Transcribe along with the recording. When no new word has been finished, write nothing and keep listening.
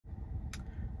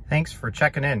Thanks for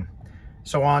checking in.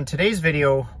 So on today's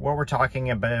video, what we're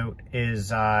talking about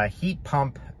is heat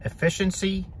pump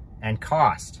efficiency and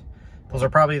cost. Those are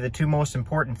probably the two most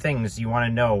important things you want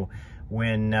to know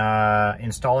when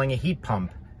installing a heat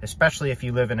pump, especially if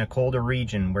you live in a colder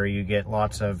region where you get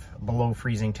lots of below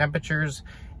freezing temperatures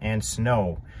and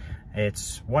snow.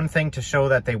 It's one thing to show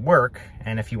that they work,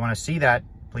 and if you want to see that,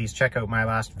 please check out my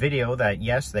last video that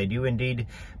yes, they do indeed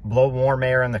blow warm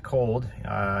air in the cold,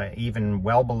 even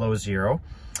well below zero.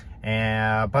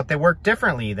 But they work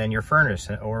differently than your furnace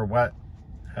or what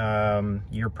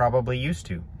you're probably used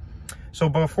to. So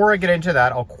before I get into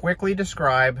that, I'll quickly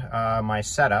describe my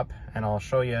setup and I'll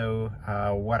show you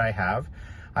what I have.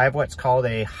 I have what's called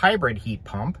a hybrid heat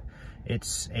pump.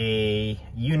 It's a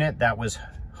unit that was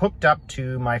hooked up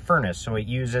to my furnace, so it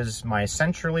uses my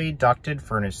centrally ducted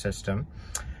furnace system.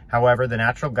 However, the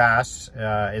natural gas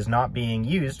is not being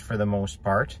used for the most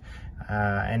part,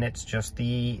 and it's just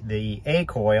the A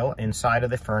coil inside of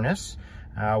the furnace,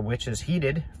 which is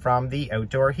heated from the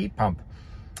outdoor heat pump.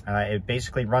 It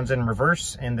basically runs in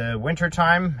reverse in the winter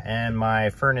time, and my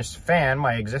furnace fan,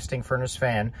 my existing furnace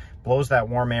fan, blows that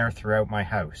warm air throughout my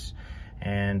house.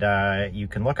 And you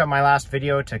can look at my last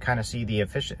video to kind of see the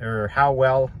how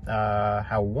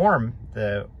warm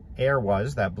the air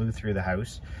was that blew through the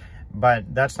house.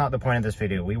 But that's not the point of this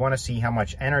video. We want to see how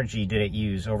much energy did it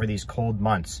use over these cold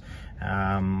months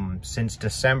since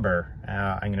December.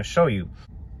 I'm going to show you.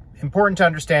 Important to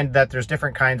understand that there's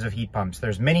different kinds of heat pumps.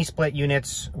 There's mini split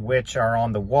units, which are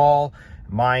on the wall.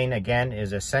 Mine, again,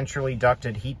 is a centrally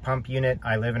ducted heat pump unit.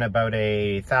 I live in about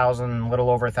little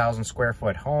over 1,000 square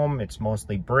foot home. It's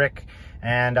mostly brick.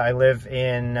 And I live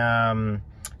in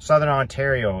Southern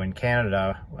Ontario in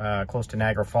Canada, close to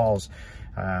Niagara Falls.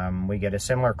 We get a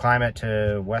similar climate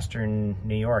to Western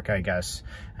New York, I guess.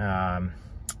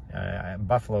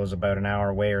 Buffalo's about an hour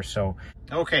away or so.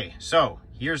 Okay, so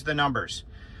here's the numbers.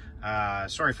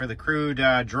 Sorry for the crude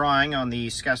drawing on the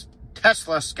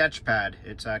Tesla sketchpad.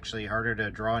 It's actually harder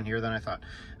to draw in here than I thought.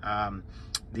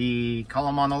 The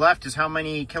column on the left is how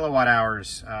many kilowatt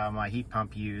hours my heat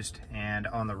pump used, and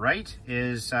on the right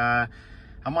is how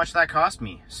much that cost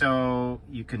me. So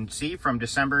you can see from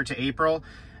December to April,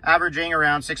 averaging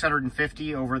around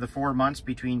 650 over the 4 months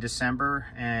between December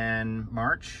and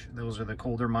March. Those are the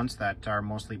colder months that are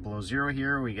mostly below zero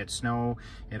here. We get snow.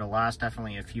 It'll last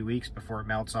definitely a few weeks before it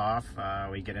melts off.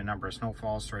 We get a number of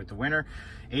snowfalls throughout the winter.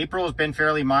 April has been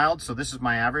fairly mild, so this is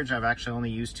my average. I've actually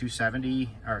only used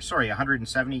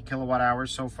 170 kilowatt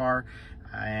hours so far.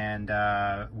 And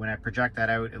when I project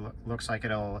that out, it looks like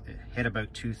it'll hit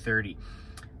about 230.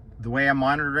 The way I'm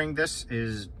monitoring this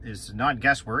is not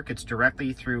guesswork. It's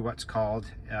directly through what's called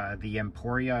the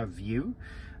Emporia Vue.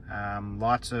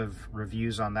 Lots of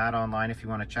reviews on that online if you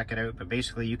want to check it out. But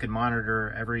basically, you can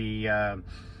monitor every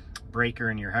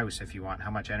breaker in your house if you want, how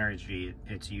much energy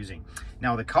it's using.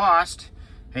 Now the cost,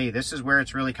 hey, this is where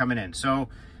it's really coming in. So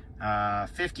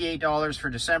 $58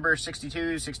 for December,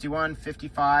 $62, $61,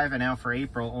 $55, and now for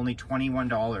April, only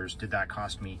 $21 did that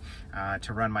cost me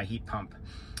to run my heat pump.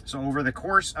 So over the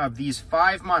course of these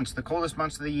 5 months, the coldest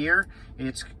months of the year,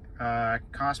 it's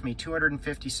cost me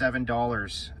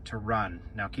 $257 to run.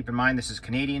 Now keep in mind, this is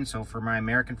Canadian, so for my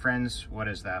American friends, what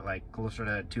is that, like closer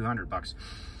to 200 bucks?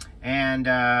 And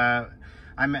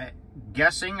I'm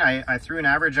guessing, I threw an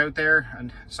average out there,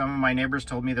 and some of my neighbors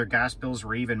told me their gas bills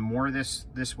were even more this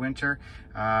winter.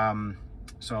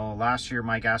 So last year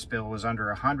my gas bill was under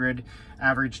 100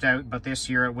 averaged out, but this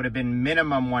year it would have been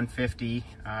minimum 150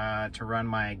 to run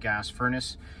my gas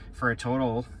furnace, for a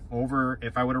total over,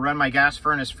 if I would have run my gas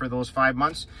furnace for those 5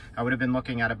 months, I would have been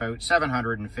looking at about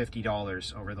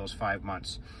 $750 over those 5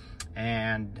 months.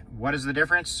 And what is the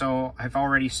difference? So I've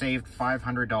already saved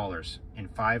 $500 in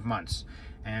 5 months.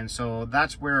 And so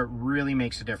that's where it really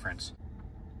makes a difference.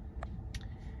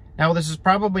 Now this is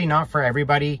probably not for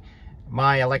everybody.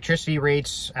 My electricity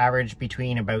rates average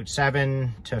between about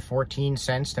 7 to 14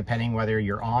 cents, depending whether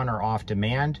you're on or off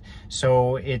demand.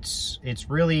 So it's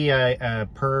really a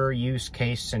per use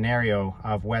case scenario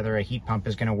of whether a heat pump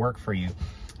is going to work for you.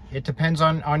 It depends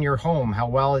on your home, how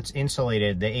well it's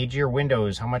insulated, the age of your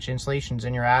windows, how much insulation's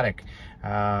in your attic.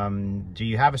 Do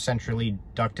you have a centrally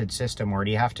ducted system, or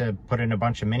do you have to put in a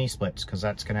bunch of mini splits, because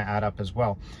that's going to add up as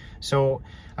well. So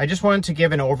I just wanted to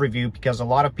give an overview, because a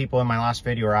lot of people in my last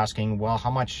video are asking, well, how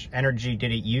much energy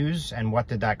did it use and what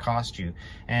did that cost you?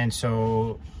 And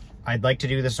so I'd like to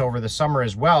do this over the summer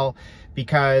as well,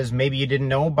 because maybe you didn't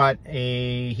know, but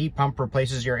a heat pump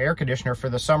replaces your air conditioner for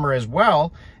the summer as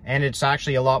well, and it's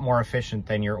actually a lot more efficient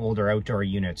than your older outdoor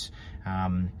units.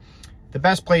 The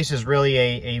best place is really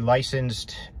a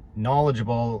licensed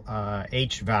knowledgeable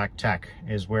HVAC tech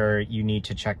is where you need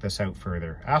to check this out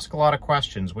further. Ask a lot of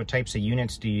questions. What types of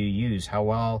units do you use? How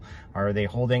well are they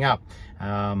holding up?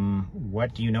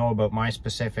 What do you know about my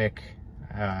specific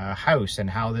house and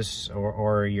how this,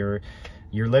 or your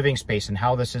living space, and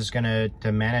how this is going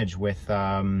to manage with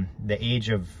the age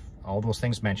of all those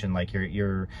things mentioned, like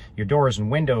your doors and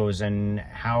windows, and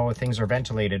how things are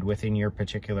ventilated within your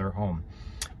particular home.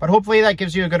 But hopefully that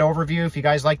gives you a good overview. If you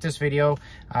guys like this video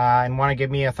and want to give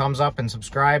me a thumbs up and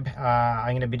subscribe,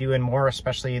 I'm going to be doing more,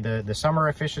 especially the summer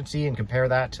efficiency, and compare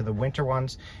that to the winter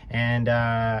ones. And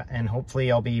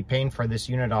hopefully I'll be paying for this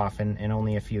unit off in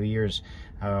only a few years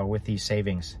with these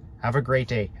savings. Have a great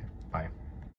day.